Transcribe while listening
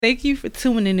Thank you for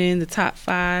tuning in to Top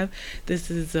 5.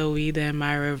 This is Zoe, the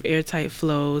admirer of airtight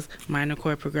flows, minor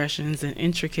chord progressions, and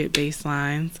intricate bass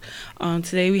lines.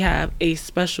 Today we have a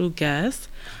special guest.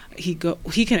 He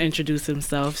can introduce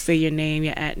himself, say your name,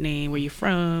 your @name, where you're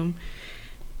from,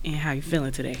 and how you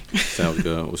feeling today. Sounds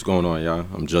good. What's going on, y'all?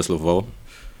 I'm just Lavo,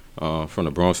 from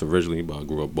the Bronx originally, but I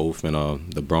grew up both in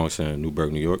the Bronx and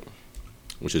Newburgh, New York,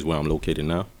 which is where I'm located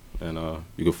now. And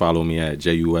you can follow me at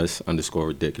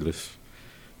JUS_ridiculous.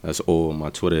 That's all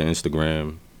my Twitter,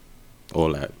 Instagram,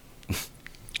 all that.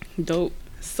 Dope.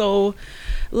 So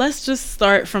let's just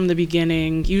start from the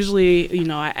beginning. Usually,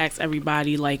 I ask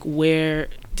everybody, like, where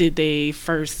did they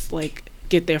first,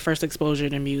 get their first exposure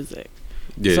to music?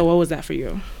 Yeah. So what was that for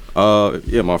you?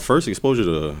 My first exposure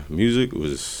to music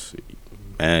was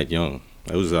mad young.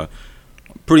 It was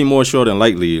pretty more sure than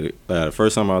likely. The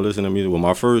first time I listened to music,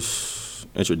 my first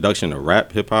introduction to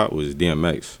rap, hip-hop was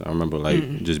DMX. I remember,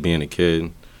 just being a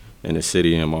kid in the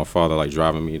city and my father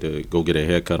driving me to go get a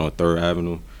haircut on 3rd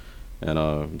Avenue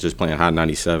and just playing Hot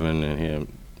 97 and hearing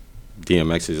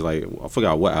DMX's I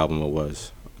forgot what album it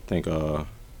was. I think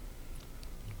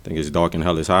it's Dark and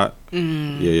Hell is Hot.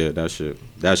 Yeah, that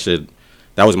shit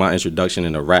that was my introduction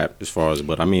into rap as far as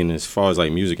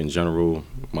music in general.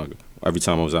 Every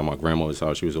time I was at my grandmother's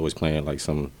house, she was always playing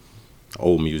some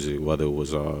old music, whether it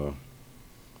was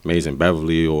Amazing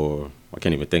Beverly or I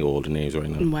can't even think of all the names right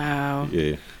now. Wow.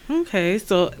 Yeah. Okay,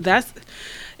 so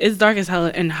It's Dark as Hell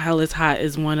and Hell is Hot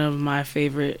is one of my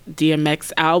favorite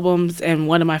DMX albums and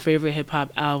one of my favorite hip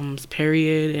hop albums,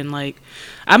 period. And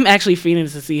I'm actually feeling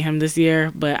to see him this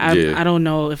year, but I don't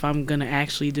know if I'm gonna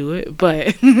actually do it.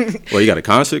 But well, you got a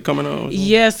concert coming on?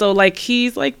 Yeah, so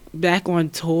he's back on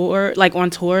tour,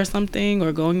 or something,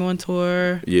 or going on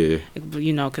tour. Yeah.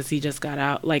 Because he just got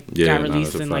out, got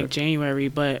released in January.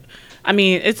 But I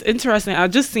mean, it's interesting. I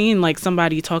just seen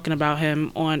somebody talking about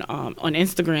him on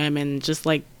Instagram and just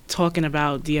talking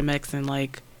about DMX and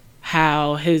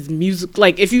how his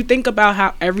music, if you think about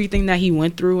how everything that he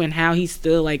went through and how he's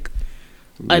still a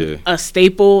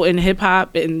staple in hip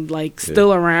hop and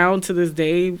still around to this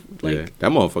day.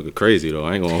 That motherfucker crazy though.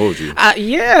 I ain't gonna hold you.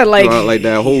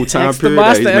 That whole time X period. The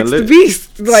boss, the X the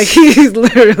beast. He's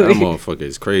literally. That motherfucker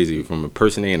is crazy. From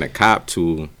impersonating a cop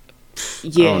to. I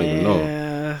don't even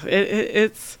know.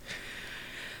 It's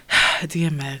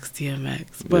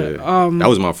DMX. But that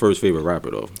was my first favorite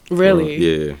rapper though. Really?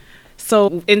 Yeah.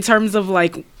 So in terms of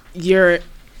your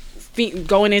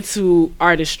going into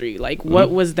artistry, what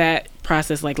was that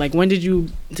process like? When did you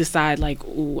decide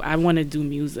ooh, I want to do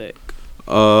music?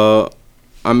 At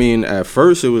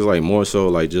first it was more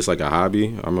so just a hobby.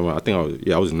 I remember I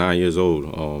was 9 years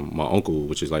old. My uncle,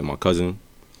 which is my cousin,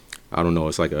 I don't know,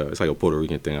 it's like a Puerto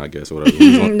Rican thing, I guess, or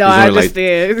whatever. No, I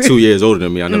understand. 2 years older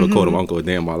than me. I never called him uncle a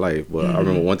day in my life. But I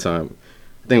remember one time,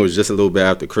 I think it was just a little bit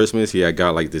after Christmas, he had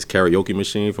got this karaoke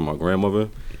machine from my grandmother.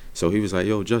 So he was like,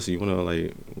 yo, Justin, you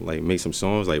wanna make some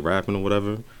songs, rapping or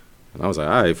whatever? And I was like,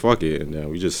 all right, fuck it. And then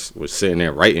we just were sitting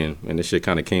there writing, and this shit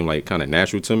kind of came kind of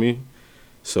natural to me.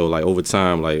 So over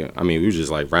time, we was just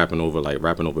rapping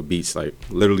over beats,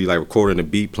 literally recording the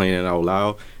beat, playing it out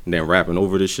loud, and then rapping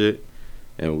over the shit.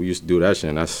 And we used to do that shit,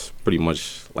 and that's pretty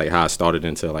much how I started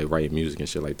into writing music and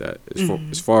shit like that.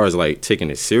 As far as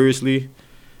taking it seriously,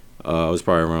 it was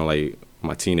probably around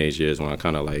my teenage years when I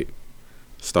kind of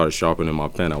started sharpening my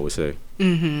pen, I would say.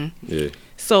 Yeah.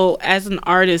 So as an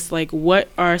artist, what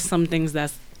are some things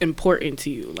that's important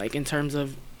to you, in terms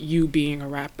of you being a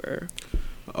rapper?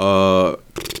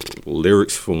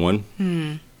 Lyrics for one,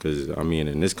 because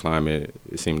in this climate,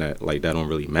 it seemed that that don't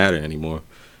really matter anymore.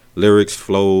 Lyrics,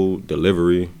 flow,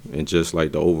 delivery, and just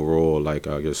the overall, I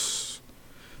guess,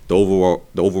 the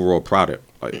overall product,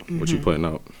 what you putting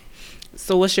out.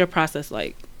 So what's your process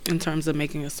in terms of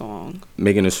making a song?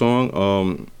 Making a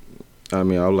song,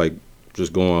 I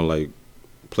just go on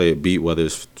play a beat, whether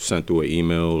it's sent through an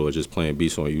email or just playing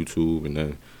beats on YouTube, and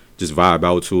then just vibe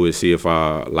out to it, see if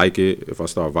I like it. If I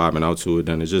start vibing out to it,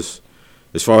 then it's just,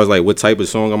 as far as what type of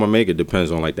song I'm gonna make, it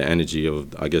depends on the energy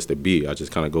of, I guess, the beat. I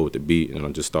just kind of go with the beat and I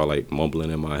just start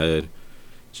mumbling in my head.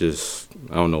 Just,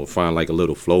 I don't know, find a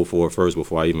little flow for it first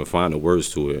before I even find the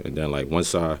words to it. And then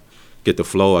once I get the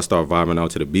flow, I start vibing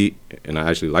out to the beat and I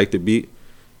actually like the beat.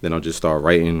 Then I'll just start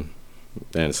writing.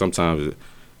 And sometimes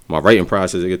my writing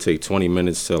process, it could take 20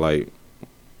 minutes to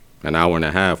an hour and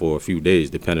a half or a few days,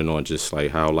 depending on just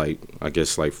how I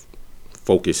guess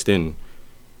focused in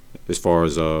as far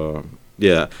as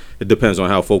it depends on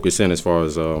how focused in as far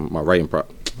as my writing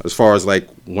as far as like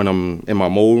when I'm in my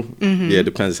mode, yeah, it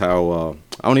depends how.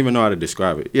 I don't even know how to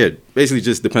describe it. Yeah, basically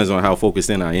just depends on how focused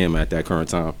in I am at that current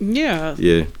time. Yeah.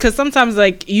 Yeah. Because sometimes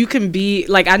like you can be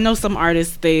like, I know some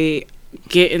artists, they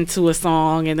get into a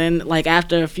song and then like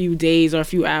after a few days or a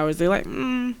few hours they're like, I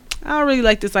don't really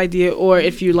like this idea. Or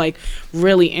if you're like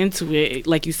really into it,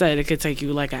 like you said, it could take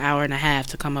you like an hour and a half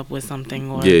to come up with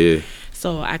something. Or Yeah.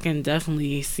 So I can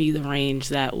definitely see the range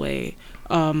that way.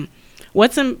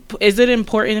 Is it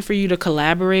important for you to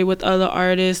collaborate with other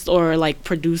artists or like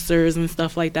producers and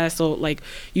stuff like that? So like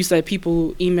you said,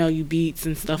 people email you beats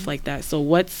and stuff like that. So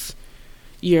what's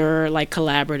your like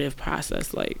collaborative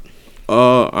process like?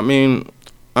 I mean,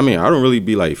 I don't really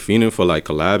be like fiending for like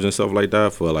collabs and stuff like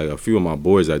that. For like a few of my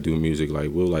boys that do music, like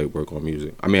we'll like work on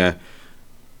music. I mean,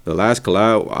 the last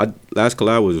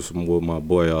collab was with my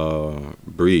boy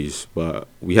Breeze, but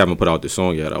we haven't put out the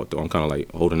song yet. Out there, I'm kind of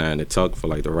like holding that in the tuck for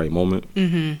like the right moment.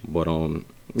 But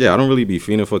yeah, I don't really be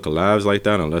fiending for collabs like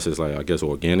that unless it's like I guess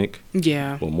organic.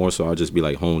 Yeah. But more so, I'll just be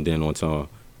like honed in onto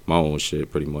my own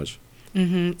shit pretty much.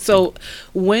 So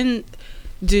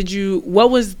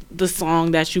what was the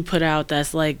song that you put out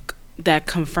that's like that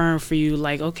confirmed for you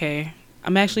like, okay,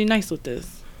 I'm actually nice with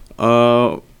this?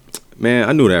 Man,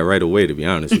 I knew that right away, to be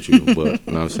honest with you. But you know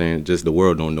what I'm saying, just the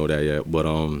world don't know that yet. But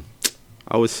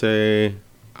I would say,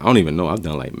 I don't even know, I've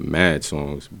done like mad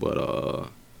songs, but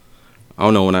I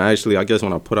don't know, I guess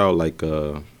when I put out like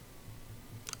I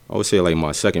would say like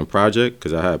my second project,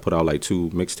 because I had put out like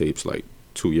 2 mixtapes like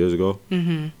 2 years ago.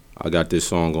 I got this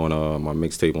song on my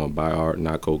mixtape on By Art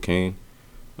Not Cocaine,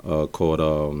 called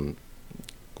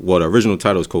well, the original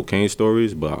title is Cocaine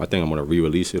Stories, but I think I'm gonna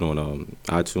re-release it on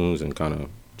iTunes and kind of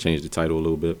change the title a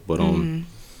little bit. But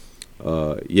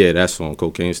yeah, that song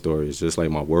Cocaine Stories, just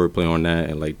like my wordplay on that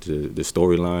and like the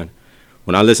storyline.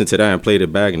 When I listened to that and played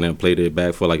it back and then played it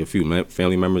back for like a few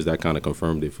family members, that kind of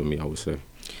confirmed it for me, I would say.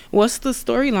 What's the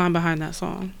storyline behind that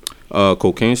song?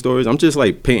 Cocaine Stories. I'm just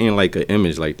like painting like an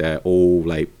image like that old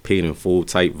like paid in full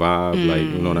type vibe, like,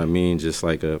 you know what I mean? Just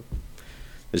like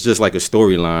it's just like a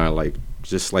storyline, like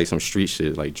just like some street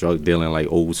shit, like drug dealing, like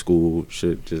old school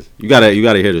shit. Just you gotta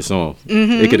hear the song.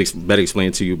 It could better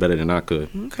explain to you better than I could.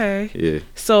 Okay. Yeah.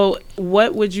 So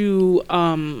what would you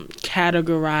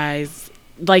categorize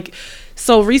like?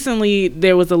 So recently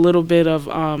there was a little bit of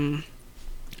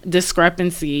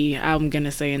discrepancy, I'm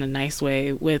gonna say in a nice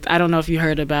way, with, I don't know if you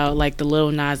heard about like the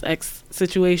Lil Nas X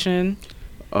situation.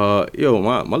 Yo,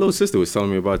 my little sister was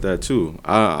telling me about that too.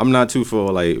 I'm not too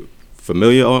familiar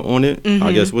on it.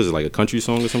 I guess was it like a country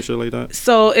song or some shit like that?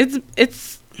 So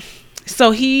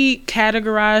so he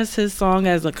categorized his song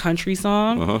as a country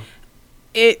song.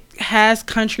 It has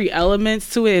country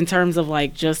elements to it in terms of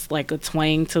like just like a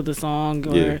twang to the song,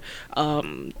 or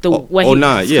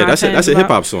that's a hip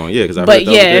hop song. Yeah, because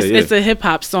it's a hip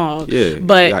hop song. Yeah,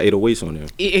 but got 808s on there.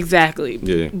 Exactly.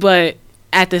 Yeah, but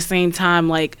at the same time,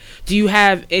 like, do you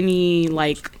have any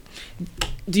like?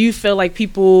 Do you feel like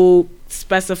people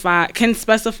can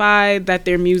specify that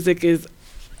their music is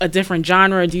a different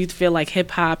genre? Or do you feel like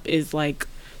hip hop is like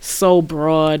so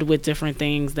broad with different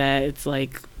things that it's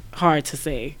like hard to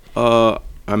say?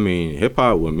 I mean, hip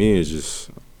hop with me is just,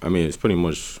 I mean, it's pretty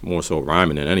much more so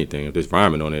rhyming than anything. If there's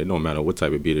rhyming on it, no matter what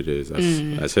type of beat it is,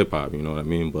 that's hip hop. You know what I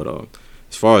mean? But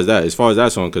as far as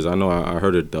that song, because I know I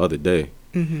heard it the other day,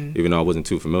 even though I wasn't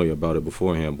too familiar about it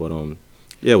beforehand. But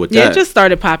yeah, that, it just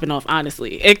started popping off.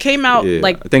 Honestly, it came out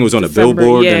like, I think it was on the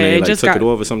Billboard, and they like took it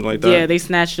off or something like that. Yeah, they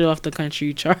snatched it off the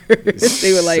country chart.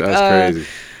 They were like, that's crazy.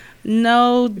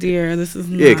 No, dear, this is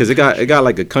not. Yeah, because it got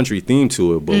like a country theme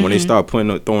to it, but when they start throwing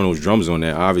those drums on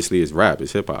there, obviously it's rap,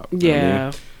 it's hip hop. Yeah. You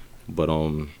know what I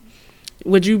mean? But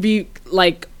would you be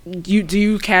like, do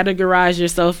you categorize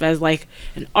yourself as like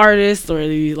an artist, or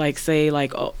do you like say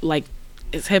like, oh, like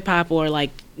it's hip hop, or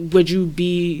like would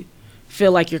you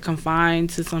feel like you're confined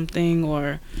to something,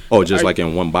 or just like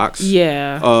in one box?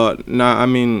 Yeah. Nah, I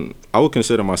mean, I would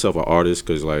consider myself an artist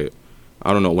because like,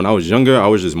 I don't know, when I was younger, I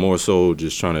was just more so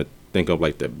just trying to think of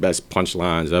like the best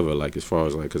punchlines ever, like as far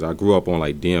as like, because I grew up on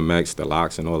like DMX, the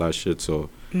Locks, and all that shit, so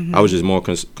I was just more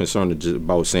concerned just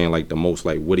about saying like the most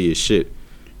like wittiest shit.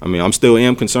 I mean, I'm still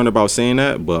concerned about saying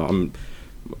that, but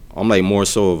I'm like more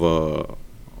so of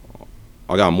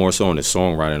I got more so in the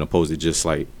songwriting opposed to just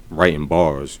like writing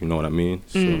bars, you know what I mean?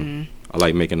 So I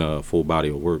like making a full body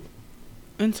of work.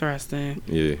 Interesting.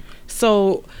 Yeah.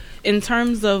 So in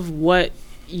terms of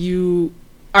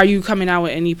are you coming out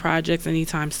with any projects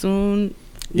anytime soon?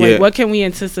 Like, what can we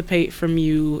anticipate from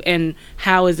you, and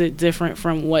how is it different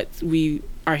from what we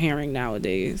are hearing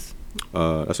nowadays?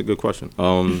 That's a good question.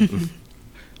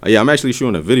 Yeah, I'm actually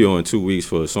shooting a video in 2 weeks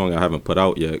for a song I haven't put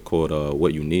out yet called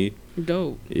 "What You Need."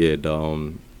 Dope. Yeah,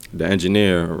 the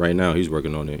engineer right now, he's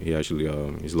working on it. He actually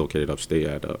he's located upstate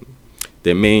at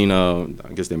their main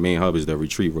I guess their main hub is the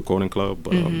Retreat Recording Club.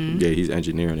 But yeah, he's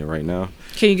engineering it right now.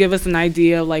 Can you give us an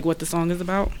idea of like what the song is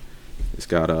about? It's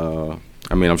got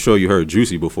I mean, I'm sure you heard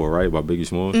 "Juicy" before, right? By Biggie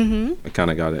Smalls. I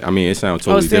kind of got it. I mean, it sounds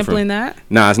totally different. Sampling that?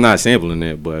 Nah, it's not sampling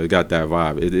it, but it got that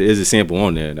vibe. It is a sample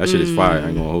on there. That shit is fire. I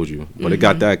ain't gonna hold you, but it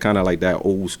got that kind of like that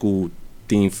old school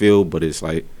theme feel, but it's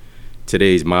like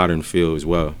today's modern feel as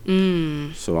well.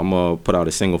 So I'm gonna put out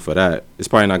a single for that. It's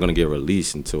probably not gonna get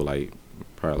released until like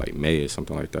probably like May or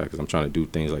something like that, because I'm trying to do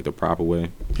things like the proper way.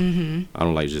 I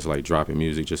don't like just like dropping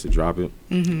music just to drop it.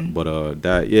 But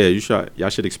that, yeah, y'all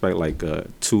should expect like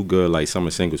 2 good like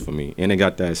summer singles for me, and it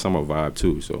got that summer vibe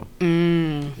too. So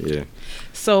yeah.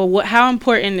 So how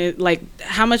important is, like,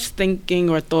 how much thinking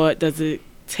or thought does it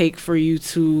take for you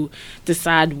to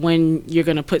decide when you're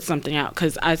gonna put something out?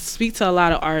 Because I speak to a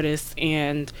lot of artists,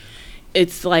 and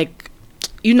it's like,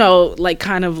 you know, like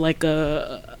kind of like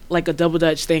a double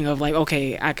dutch thing of like,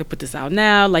 okay, I could put this out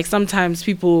now. Like sometimes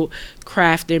people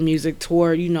craft their music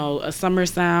toward, you know, a summer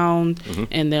sound,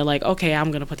 and they're like, okay,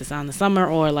 I'm gonna put this out in the summer,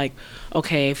 or like,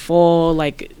 okay, fall.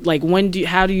 Like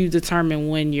how do you determine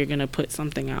when you're gonna put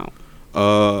something out?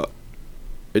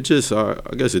 It just I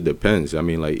guess it depends. I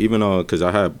mean, like, even because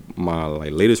I had my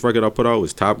like latest record I put out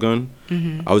was Top Gun.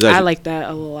 I like that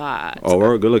a lot. Oh,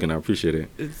 we're good looking. I appreciate it.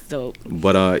 It's dope.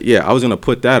 But yeah, I was gonna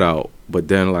put that out, but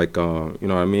then like you know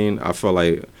what I mean. I felt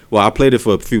like, well, I played it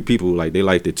for a few people, like they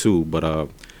liked it too. But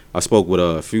I spoke with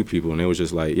a few people, and they was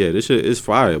just like, yeah, this shit is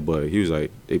fire. But he was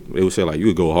like, it would say like, you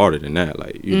would go harder than that.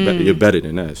 Like you're better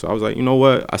than that. So I was like, you know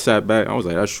what? I sat back. I was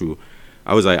like, that's true.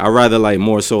 I was like, I'd rather like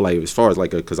more so like as far as like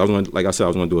because I was gonna, like I said, I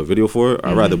was gonna do a video for it.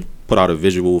 I'd rather put out a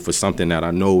visual for something that I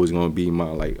know is gonna be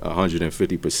my like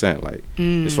 150%, like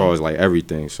as far as like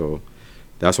everything. So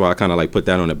that's why I kind of like put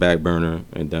that on the back burner.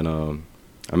 And then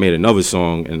I made another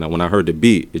song, and when I heard the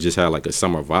beat, it just had like a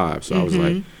summer vibe. So I was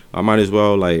like, I might as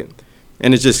well like,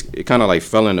 and it kind of like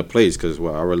fell into place because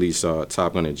I released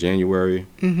Top Gun in January.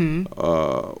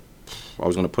 I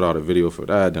was gonna put out a video for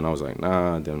that, then I was like,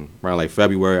 nah. Then around like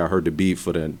February, I heard the beat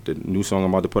for the new song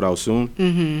I'm about to put out soon,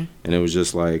 and it was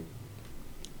just like,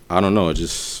 I don't know, it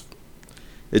just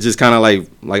kind of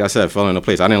like I said, fell into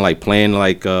place. I didn't like plan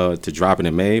like to drop it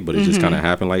in May, but it just kind of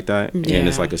happened like that, and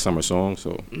it's like a summer song,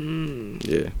 so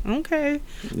yeah. Okay,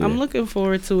 yeah. I'm looking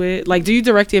forward to it. Like, do you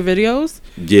direct your videos?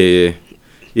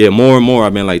 Yeah. More and more,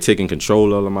 I've been like taking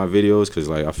control of my videos because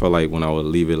like I felt like when I would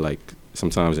leave it like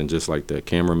sometimes in just like the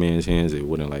cameraman's hands, it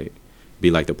wouldn't like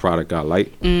be like the product I like.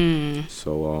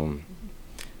 So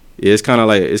yeah, it's kind of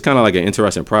like an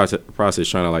interesting process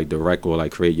trying to like direct or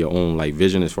like create your own like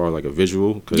vision as far as like a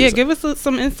visual. Yeah, give us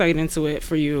some insight into it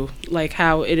for you, like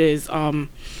how it is.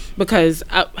 Because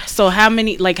so how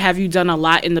many, like, have you done a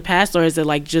lot in the past, or is it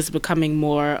like just becoming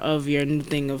more of your new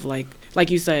thing of like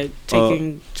you said,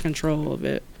 taking control of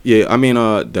it? Yeah, I mean,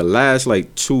 the last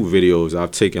like 2 videos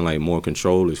I've taken like more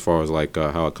control as far as like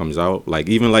how it comes out. Like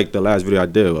even like the last video I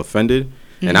did, Offended,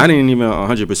 and I didn't even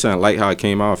 100% like how it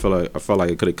came out. I felt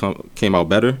like it could have came out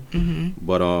better.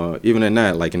 But even in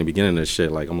that, like in the beginning of the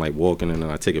shit, like I'm like walking and then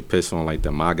I take a piss on like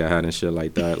the MAGA hat and shit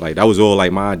like that. Like that was all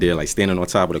like my idea, like standing on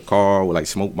top of the car with like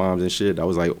smoke bombs and shit. That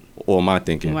was like all my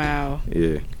thinking. Wow.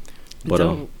 Yeah.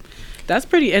 But that's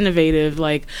pretty innovative.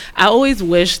 Like, I always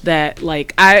wish that,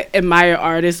 like, I admire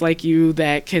artists like you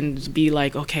that can be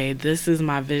like, okay, this is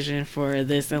my vision for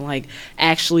this, and like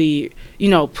actually, you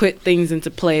know, put things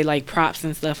into play, like props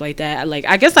and stuff like that. Like,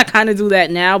 I guess I kind of do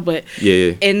that now, but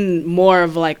in more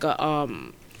of like a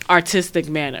artistic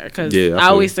manner, because I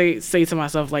always say to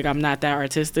myself like I'm not that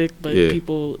artistic, but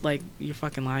people like, you're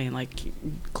fucking lying, like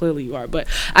clearly you are. But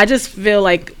I just feel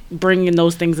like bringing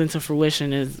those things into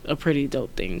fruition is a pretty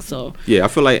dope thing. So yeah, I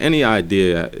feel like any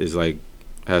idea is like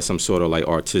has some sort of like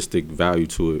artistic value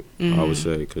to it. I would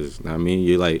say, because I mean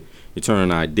you turn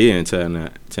an idea into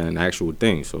an actual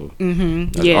thing. So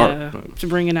art. To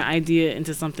bring an idea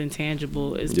into something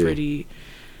tangible is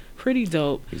pretty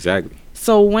dope. Exactly.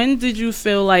 So when did you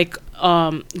feel like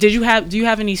do you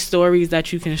have any stories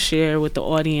that you can share with the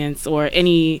audience, or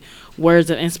any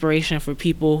words of inspiration for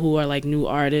people who are like new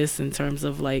artists in terms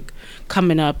of like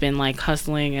coming up and like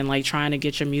hustling and like trying to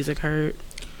get your music heard?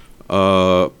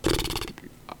 I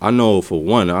know for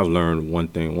one, I've learned one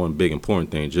big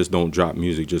important thing: just don't drop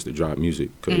music just to drop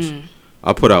music. Because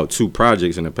I put out 2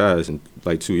 projects in the past, and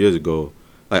like 2 years ago.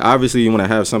 Like, obviously, you want to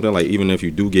have something, like, even if you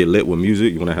do get lit with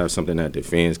music, you want to have something that the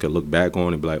fans could look back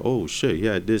on and be like, oh, shit, he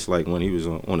had this, like, when he was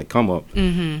on the come up,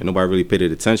 and nobody really paid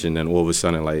it attention, then all of a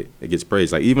sudden, like, it gets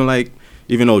praised. Like, even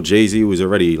even though Jay-Z was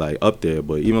already like up there,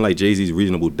 but even like Jay-Z's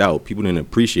Reasonable Doubt, people didn't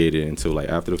appreciate it until like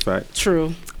after the fact.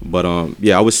 True. But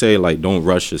yeah, I would say like don't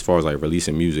rush as far as like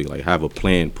releasing music. Like have a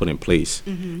plan put in place.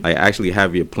 Like actually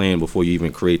have your plan before you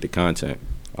even create the content.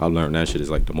 I learned that shit is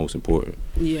like the most important.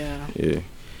 Yeah. Yeah.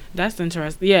 That's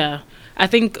interesting. Yeah. I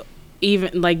think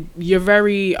even like you're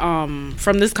very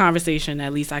from this conversation,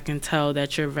 at least I can tell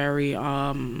that you're very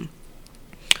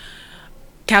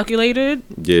calculated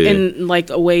in like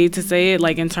a way to say it,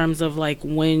 like in terms of like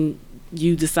when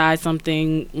you decide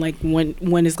something, like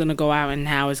when it's gonna go out and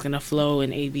how it's gonna flow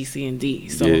in A, B, C, and D.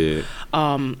 So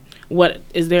what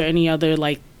is there any other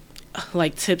like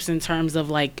tips in terms of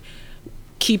like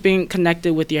keeping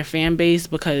connected with your fan base?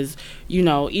 Because you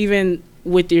know, even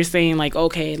with your saying like,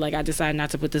 okay, like I decided not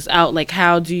to put this out, like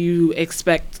how do you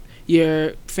expect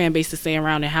your fan base to stay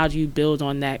around, and how do you build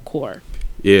on that core?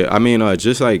 Yeah, I mean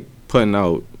just like putting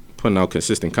out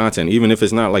consistent content, even if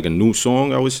it's not like a new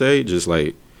song, I would say, just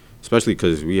like, especially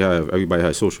because everybody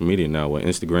has social media now with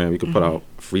Instagram. You can put out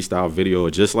a freestyle video,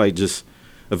 or just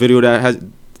a video that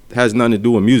has nothing to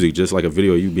do with music, just like a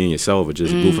video of you being yourself, or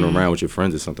just goofing around with your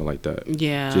friends or something like that.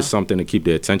 Yeah, just something to keep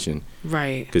their attention.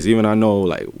 Right. Because even I know,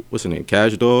 like, what's her name,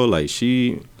 Cash Doll, like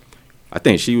I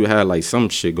think she had like some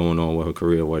shit going on with her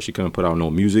career where she couldn't put out no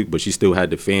music, but she still had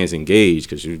the fans engaged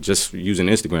because she was just using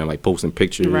Instagram, like posting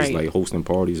pictures, like hosting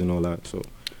parties and all that. So,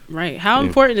 right. How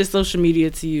important is social media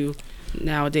to you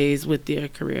nowadays with your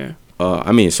career?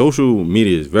 I mean, social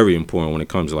media is very important when it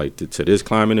comes like to this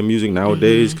climate of music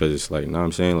nowadays, because it's like, you know what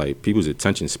I'm saying, like people's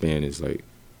attention span is like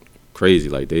crazy.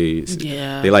 Like they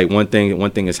like one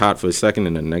thing is hot for a second,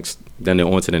 and then they're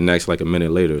on to the next like a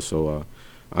minute later. So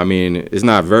I mean, it's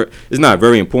not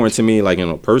very important to me like in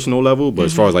a personal level, but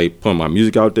as far as like putting my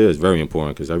music out there, it's very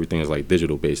important because everything is like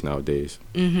digital based nowadays.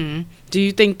 Do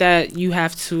you think that you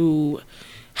have to,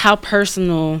 how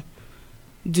personal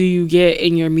do you get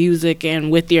in your music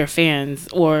and with your fans,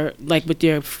 or like with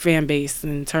your fan base,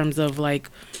 in terms of like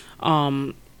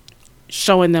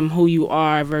showing them who you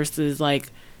are versus like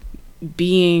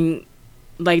being,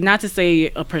 like, not to say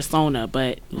a persona,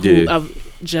 but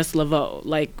of Just Lavo?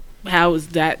 Like, how is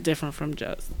that different from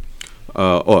Just?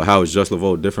 How is Just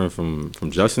Lavo different from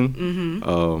Justin?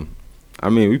 I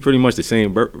mean, we pretty much the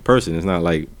same person. It's not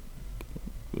like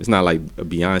a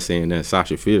Beyonce and then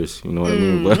Sasha Fierce, you know what I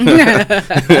mean?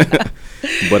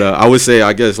 But I would say,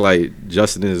 I guess, like,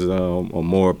 Justin is a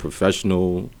more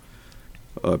professional,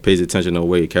 pays attention to the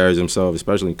way he carries himself,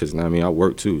 especially because, I mean, I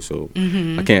work too, so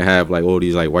I can't have like all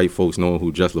these like white folks knowing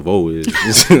who Just Lavo is.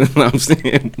 You know what I'm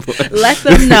saying? But, let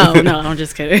them know. No, I'm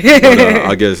just kidding. But,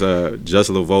 I guess Just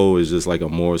Lavo is just like a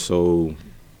more so,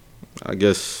 I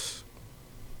guess,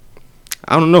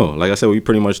 I don't know. Like I said, we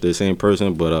pretty much the same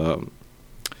person, but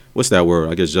what's that word?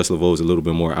 I guess Just Lavo is a little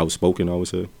bit more outspoken, I would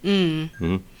say.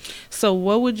 So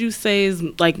what would you say is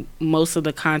like most of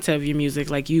the content of your music?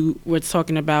 Like you were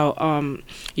talking about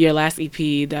your last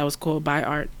EP that was called By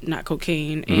Art, Not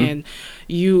Cocaine. And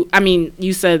you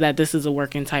said that this is a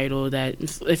working title, that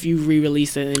if you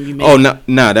re-release it and you make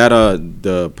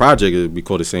the project would be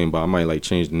called the same, but I might like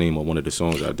change the name of one of the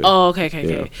songs out there. Oh,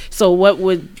 okay. So what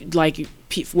would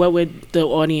the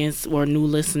audience or new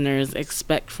listeners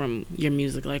expect from your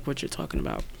music, like what you're talking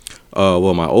about?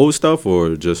 Well, my old stuff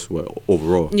or just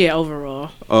overall? Yeah, overall.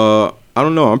 I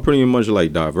don't know. I'm pretty much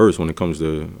like diverse when it comes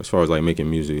to as far as like making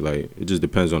music. Like it just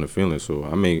depends on the feeling. So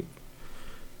I make,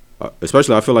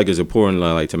 especially I feel like it's important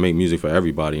like to make music for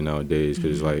everybody nowadays,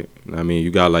 because like I mean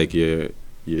you got like you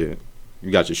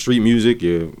got your street music,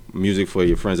 your music for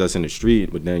your friends that's in the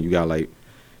street, but then you got like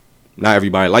not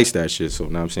everybody likes that shit. So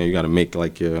now I'm saying you got to make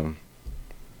like your,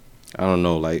 I don't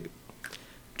know, like.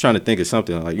 Trying to think of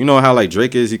something like, you know how like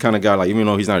Drake is, he kind of got like, even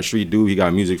though he's not a street dude, he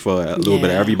got music for a little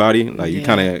bit of everybody. Like you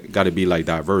kind of got to be like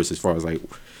diverse as far as like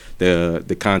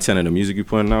the content of the music you're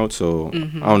putting out. So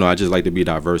I don't know, I just like to be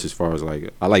diverse as far as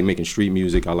like, I like making street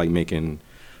music, I like making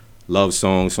love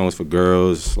songs for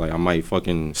girls. Like I might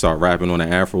fucking start rapping on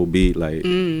an Afro beat. Like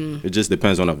it just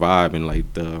depends on the vibe and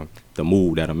like the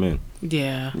mood that I'm in.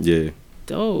 Yeah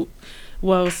Dope.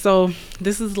 Well, so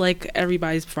this is like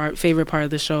everybody's favorite part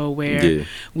of the show, where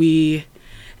we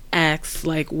ask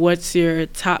like, what's your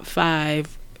top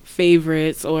 5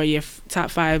 favorites or your top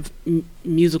 5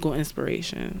 musical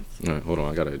inspirations? All right, hold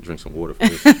on, I gotta drink some water for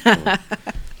this.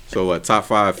 So top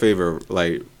 5 favorite,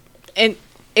 like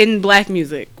in black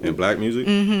music. In black music?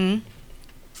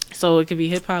 So it could be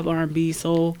hip hop, R&B,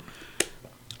 soul.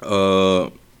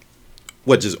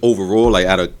 What, just overall, like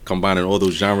out of combining all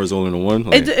those genres all into one?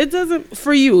 Like, it doesn't,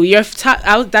 for you, your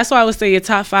top, that's why I would say your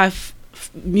top 5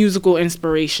 musical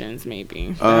inspirations,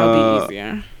 maybe. That'll be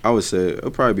easier. I would say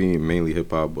it'll probably be mainly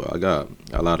hip hop, but I got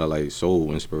a lot of like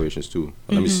soul inspirations too.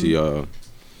 Let me see.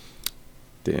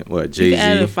 Jay-Z. You can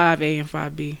add a 5A and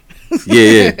 5B.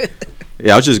 Yeah.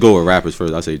 I'll just go with rappers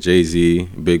first. I'll say Jay-Z,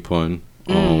 Big Pun,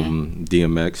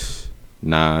 DMX,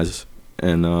 Nas,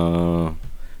 and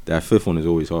that fifth one is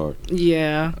always hard.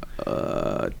 Yeah.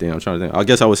 I'm trying to think. I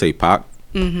guess I would say Pac.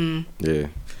 Yeah.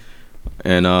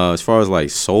 And as far as like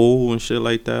soul and shit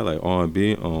like that, like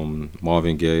R&B,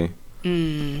 Marvin Gaye.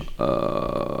 I'm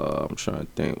trying to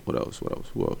think. What else?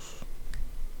 Who else?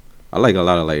 I like a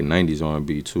lot of like 90s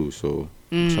R&B too, so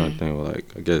I'm trying to think of like,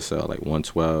 I guess like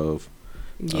 112.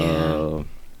 Yeah.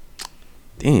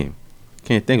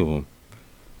 Can't think of them.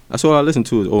 That's all I listen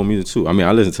to is old music too. I mean,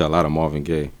 I listen to a lot of Marvin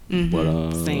Gaye,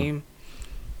 but same.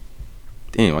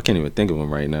 Damn, I can't even think of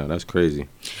them right now. That's crazy.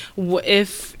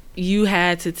 If you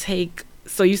had to take,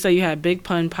 so you say you had Big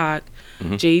Pun, Pac,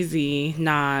 Jay-Z,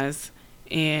 Nas,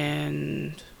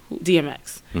 and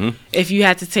DMX. If you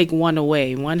had to take one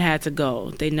away, one had to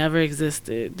go. They never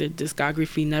existed. The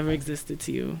discography never existed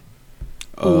to you.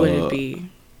 Who would it be,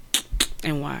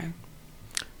 and why?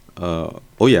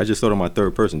 I just thought of my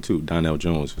third person too, Donnell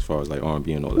Jones, as far as like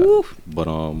R&B and all that. Woo. But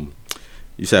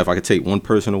you said if I could take one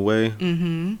person away,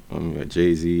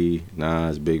 Jay-Z,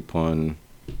 Nas, Big Pun.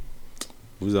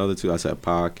 Who's the other two? I said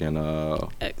Pac and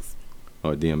X.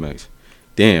 Or DMX.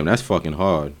 Damn, that's fucking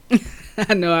hard.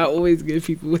 I know, I always get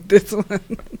people with this one.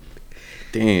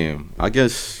 Damn, I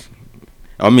guess.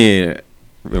 I mean,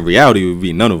 in reality, it would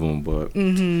be none of them, but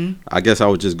I guess I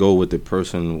would just go with the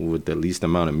person with the least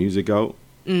amount of music out.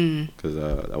 Because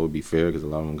that would be fair, because a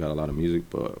lot of them got a lot of music.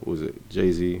 But what was it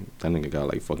Jay-Z? That nigga got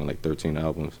like fucking like 13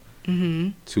 albums.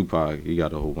 Tupac, he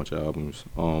got a whole bunch of albums.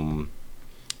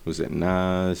 Was it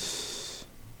Nas?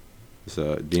 It's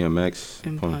DMX.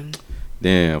 And Pun.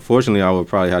 Damn, fortunately, I would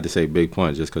probably have to say Big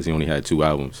Pun just because he only had 2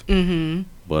 albums.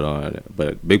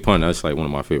 But Big Pun, that's like one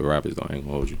of my favorite rappers, though. I ain't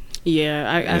gonna hold you.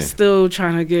 Yeah, I still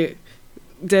trying to get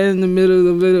dead in the middle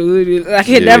of the little. I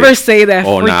can never say that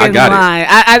freaking line.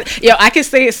 I can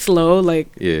say it slow,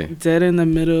 like dead in the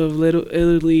middle of Little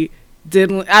Italy.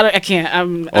 I can't. I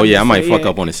might fuck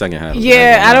up on the second half.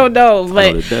 Yeah, I don't know,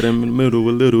 but dead in the middle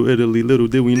of Little Italy. Little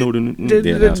did we know diddly.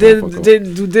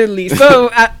 So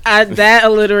that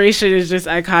alliteration is just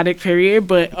iconic. Period.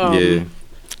 But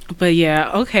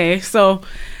okay. So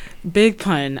Big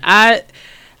Pun.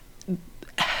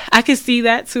 I can see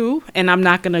that too, and I'm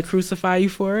not gonna crucify you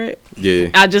for it. Yeah.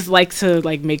 I just like to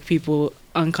like make people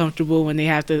uncomfortable when they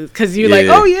have to, because you're like,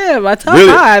 oh yeah, my top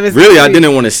 5 is really. I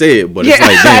didn't want to say it, but it's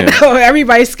like, damn. I know,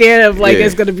 everybody's scared of like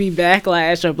it's gonna be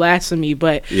backlash or blasphemy,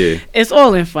 but it's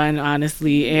all in fun,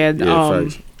 honestly. And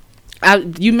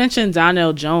you mentioned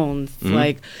Donnell Jones,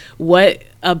 like what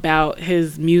about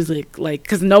his music, like,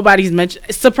 because nobody's mentioned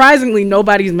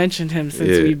him since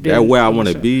we've been that Where I Want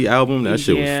to Be album. That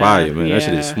shit was fire, man. That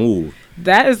shit is smooth.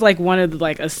 That is like one of the,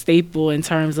 like a staple in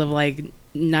terms of like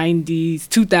 90s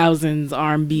 2000s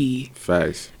R&B.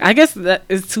 Facts. I guess that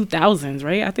is 2000s,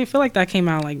 right? I feel like that came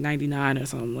out like 99 or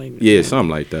something like that. Yeah,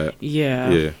 something like that.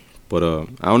 Yeah. But I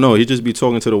don't know, he just be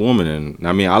talking to the woman, and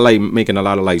I mean, I like making a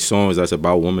lot of like songs that's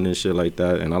about women and shit like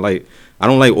that, and I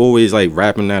don't like always like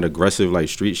rapping that aggressive like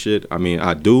street shit. I mean,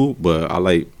 I do, but I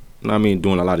like,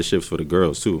 doing a lot of shit for the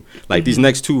girls too. Like these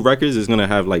next 2 records is gonna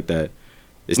have like that.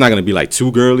 It's not gonna be like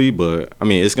too girly, but I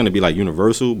mean, it's gonna be like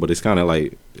universal, but it's kind of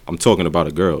like I'm talking about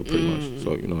a girl pretty much.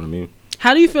 So you know what I mean?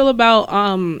 How do you feel about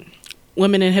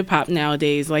women in hip hop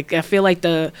nowadays? Like, I feel like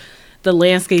the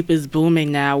landscape is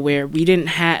booming now, where we didn't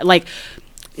have, like,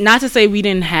 not to say we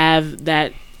didn't have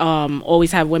that,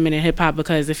 always have women in hip hop,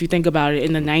 because if you think about it,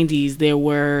 in the 90s, there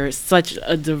were such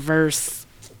a diverse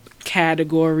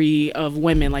category of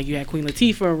women. Like, you had Queen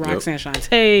Latifah, Roxanne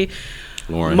Shante,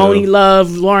 Moni Love,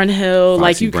 Lauryn Hill,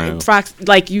 like you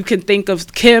can think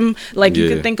of Kim, like you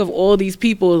can think of all these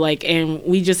people, like, and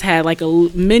we just had like a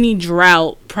mini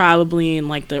drought probably in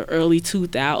like the early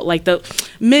 2000s, like the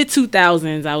mid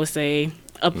 2000s, I would say,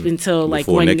 up until like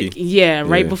before when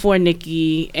right before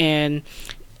Nicki, and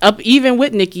up even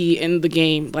with Nicki in the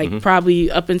game, like probably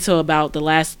up until about the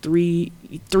last 3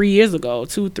 years ago,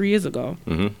 2-3 years ago.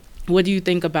 What do you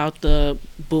think about the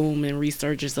boom and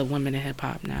resurgence of women in hip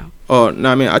hop now? Oh,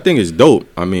 no, I mean, I think it's dope.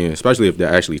 I mean, especially if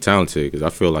they're actually talented, because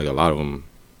I feel like a lot of them,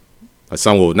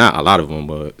 not a lot of them,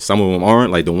 but some of them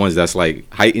aren't, like the ones that's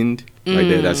like heightened, like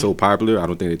that's so popular. I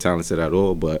don't think they're talented at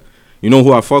all. But you know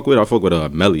who I fuck with? I fuck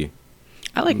with Melly.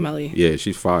 I like Melly. Yeah,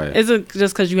 she's fire. Is it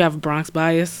just because you have Bronx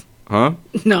bias? Huh?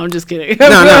 No, I'm just kidding.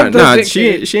 Nah. She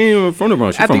ain't even from the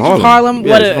Bronx. She from Harlem. Harlem?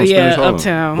 Yeah,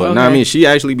 Uptown. But okay. I mean, she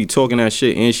actually be talking that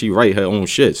shit and she write her own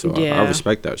shit. So I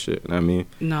respect that shit. You know what I mean?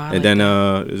 No, I and like then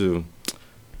that.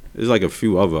 there's like a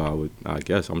few other I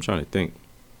guess. I'm trying to think.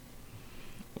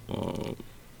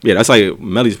 Yeah, that's like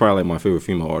Melly's probably like my favorite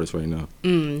female artist right now.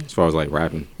 As far as like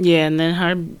rapping. Yeah, and then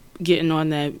her getting on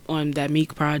that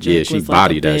Meek project. Yeah, she was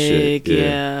bodied like that shit.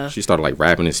 Yeah. She started like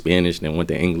rapping in Spanish, then went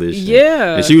to English.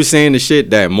 Yeah. And she was saying the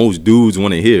shit that most dudes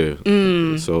want to hear.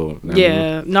 So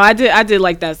yeah. No, I did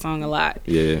like that song a lot.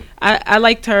 Yeah. I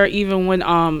liked her even when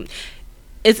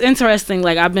it's interesting,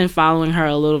 like I've been following her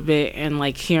a little bit and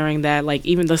like hearing that like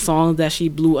even the songs that she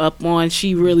blew up on,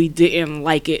 she really didn't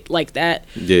like it like that.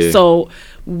 Yeah. So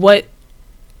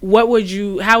how would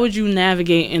you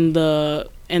navigate in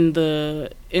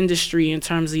the industry in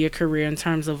terms of your career, in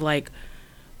terms of like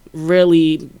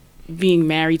really being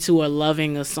married to or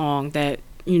loving a song that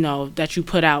you know that you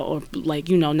put out, or like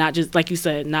you know not just like you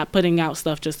said, not putting out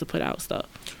stuff just to put out stuff?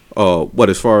 What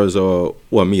as far as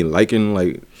me liking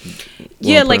like?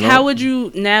 Yeah, like how would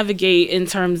you navigate in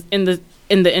the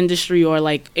industry or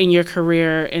like in your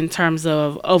career in terms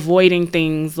of avoiding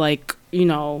things like you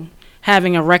know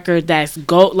having a record that's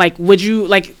like would you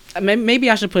like maybe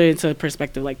I should put it into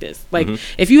perspective like this, like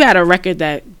if you had a record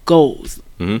that goes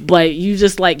but you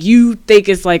just like you think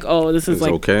it's like oh this is it's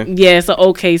like okay. Yeah, it's an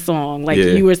okay song, like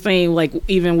you were saying like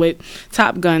even with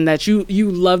Top Gun that you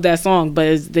love that song,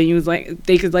 but then you was like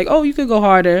they could like oh you could go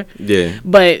harder,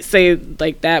 but say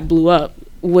like that blew up,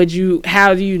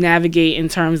 how do you navigate in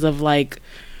terms of like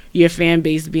your fan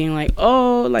base being like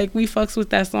oh like we fucks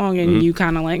with that song and you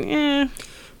kind of like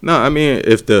No, I mean,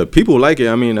 if the people like it,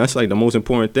 I mean, that's like the most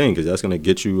important thing because that's gonna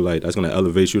get you like that's gonna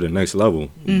elevate you to the next level.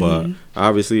 But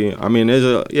obviously, I mean, there's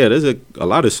a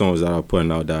lot of songs that I'm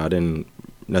putting out that I didn't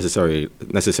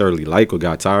necessarily like or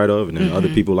got tired of, and then other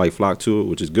people like flock to it,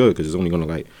 which is good because it's only gonna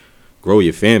like grow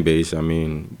your fan base. I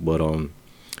mean, but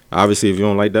obviously, if you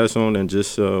don't like that song, then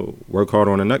just work hard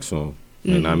on the next song.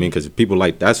 And I mean, because people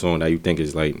like that song that you think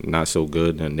is like not so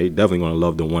good, then they definitely gonna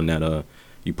love the one that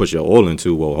you put your all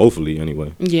into. Well, hopefully,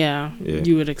 anyway. Yeah,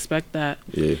 you would expect that.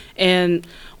 Yeah. And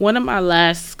one of my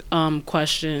last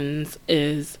questions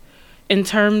is, in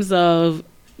terms of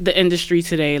the industry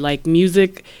today, like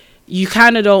music, you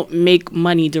kind of don't make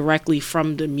money directly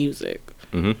from the music,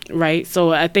 right?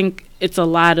 So I think it's a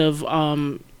lot of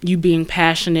you being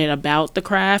passionate about the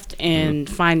craft and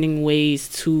finding ways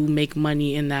to make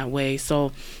money in that way.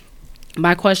 So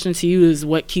my question to you is,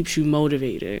 what keeps you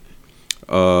motivated?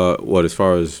 What, as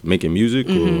far as making music?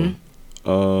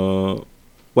 Or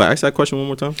ask that question one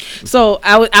more time. So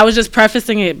I was just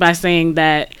prefacing it by saying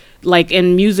that like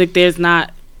in music there's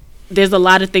a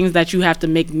lot of things that you have to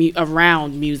make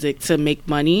around music to make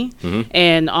money,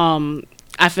 and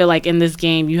I feel like in this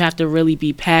game you have to really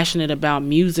be passionate about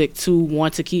music to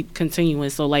want to keep continuing.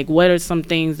 So like what are some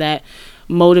things that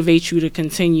motivate you to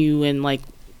continue, and like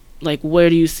where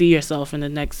do you see yourself in the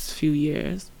next few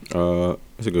years?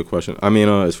 That's a good question. I mean,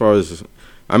 as far as,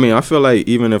 I mean, I feel like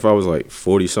even if I was like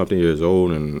 40 something years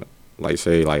old and like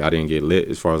say like I didn't get lit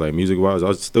as far as like music wise,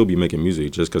 I'd still be making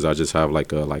music just because I just have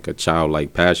like a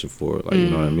childlike passion for it, like you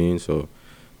know what I mean. So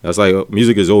that's like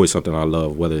music is always something I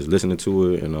love, whether it's listening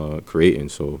to it and creating.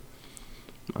 So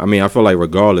I mean, I feel like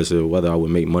regardless of whether I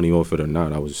would make money off it or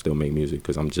not, I would still make music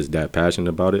because I'm just that passionate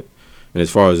about it. And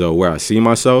as far as where I see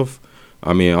myself,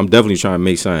 I mean, I'm definitely trying to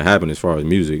make something happen as far as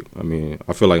music. I mean,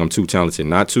 I feel like I'm too talented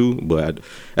not to, but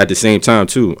at the same time,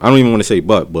 too, I don't even want to say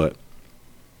but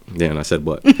then I said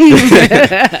but.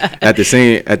 At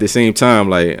the same time,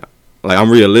 like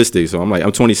I'm realistic, so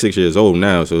I'm 26 years old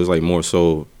now, so it's like more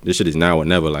so this shit is now or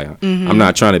never. Like I'm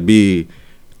not trying to be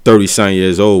 30-something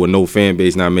years old with no fan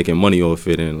base, not making money off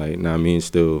it, and like, know what I mean,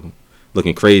 still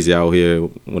looking crazy out here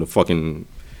with a fucking.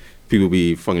 People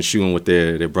be fucking shooting with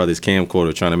their brother's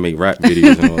camcorder trying to make rap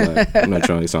videos and all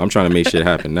that. I'm trying to make shit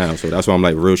happen now. So that's why I'm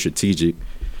like real strategic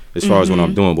as far as what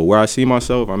I'm doing. But where I see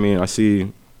myself, I mean, I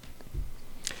see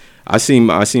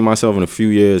myself in a few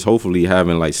years, hopefully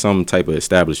having like some type of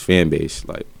established fan base.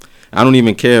 Like I don't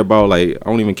even care about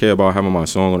having my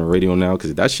song on the radio now,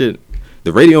 because that shit,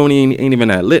 the radio ain't even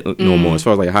that lit no more. As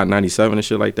far as like Hot 97 and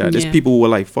shit like that, there's people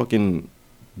with like fucking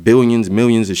billions,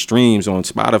 millions of streams on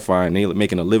Spotify, and they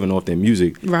making a living off their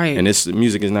music. Right. And this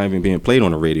music is not even being played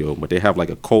on the radio, but they have like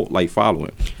a cult like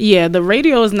following. Yeah, the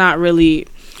radio is not really.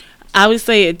 I would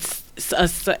say it's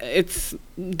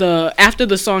the after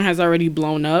the song has already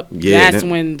blown up. Yeah, that's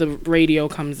when the radio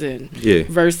comes in. Yeah.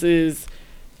 Versus.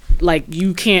 Like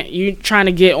you're trying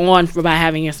to get on by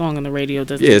having your song on the radio.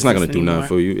 Doesn't it's not gonna do nothing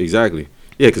for you. Exactly.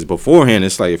 Yeah, because beforehand,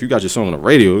 it's like if you got your song on the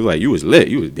radio, it's like you was lit.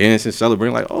 You was dancing,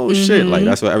 celebrating, like, oh, shit. Like,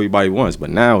 that's what everybody wants.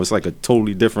 But now it's like a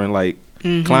totally different, like,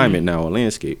 climate now, a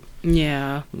landscape.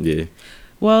 Yeah. Yeah.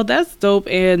 Well, that's dope.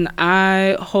 And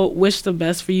I wish the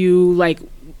best for you. Like,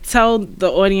 tell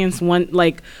the audience one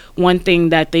thing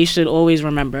that they should always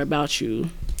remember about you.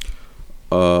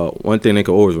 One thing they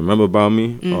can always remember about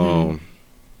me?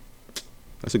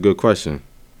 That's a good question.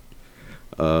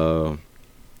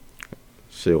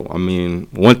 Shit, I mean,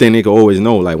 one thing they can always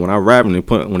know, like when I rap and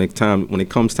when it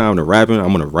comes time to rapping,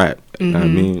 I'm gonna rap. You know what I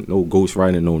mean? No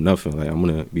ghostwriting, no nothing. Like I'm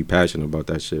gonna be passionate about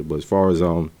that shit. But as far as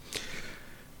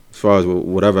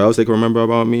whatever else they can remember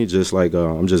about me, just like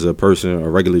I'm just a person, a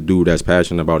regular dude that's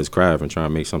passionate about his craft and trying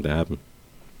to make something happen.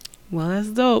 Well, that's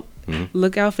dope.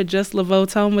 Look out for Just Lavo.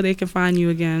 Tell them where they can find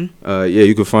you again. Yeah,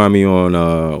 you can find me on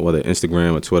whether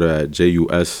Instagram or Twitter at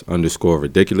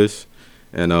JUS_ridiculous.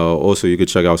 And also, you can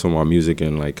check out some of my music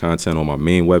and like content on my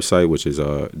main website, which is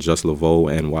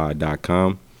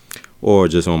justlavony.com, or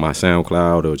just on my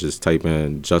SoundCloud, or just type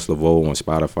in Just Lavo on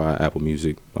Spotify, Apple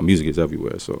Music. My music is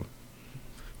everywhere, so.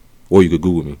 Or you could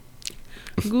Google me.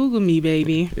 Google me,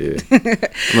 baby. Yeah.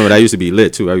 Remember, that used to be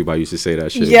lit, too. Everybody used to say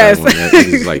that shit. Yes. When I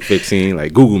was like 15,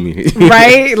 like, Google me.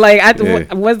 Right? Like,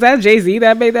 was that Jay-Z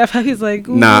that made that? He's like,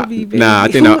 Google me, baby. Nah, I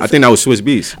think that was Swiss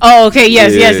Beats. Oh, okay.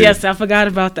 Yes. I forgot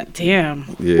about that. Damn.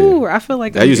 Yeah. Ooh, I feel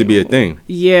like that used to be a thing.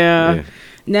 Yeah.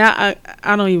 Now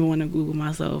I don't even want to Google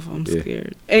myself. I'm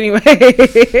scared. Anyway.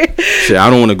 Shit, I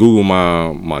don't want to Google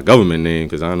my government name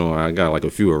because I know I got like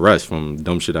a few arrests from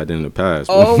dumb shit I did in the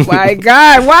past. Oh my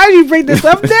God. Why do you bring this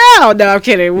up now? No, I'm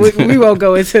kidding. We won't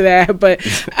go into that. But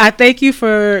I thank you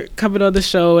for coming on the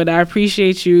show, and I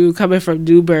appreciate you coming from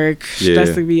Newburgh,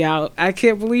 stressing me out. I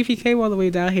can't believe he came all the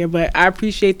way down here, but I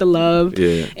appreciate the love.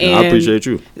 Yeah, and I appreciate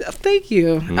you. Thank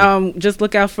you. Just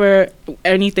look out for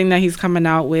anything that he's coming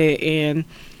out with, and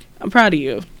I'm proud of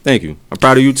you. Thank you. I'm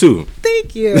proud of you too.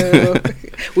 Thank you.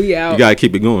 We out. You gotta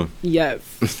keep it going. Yes.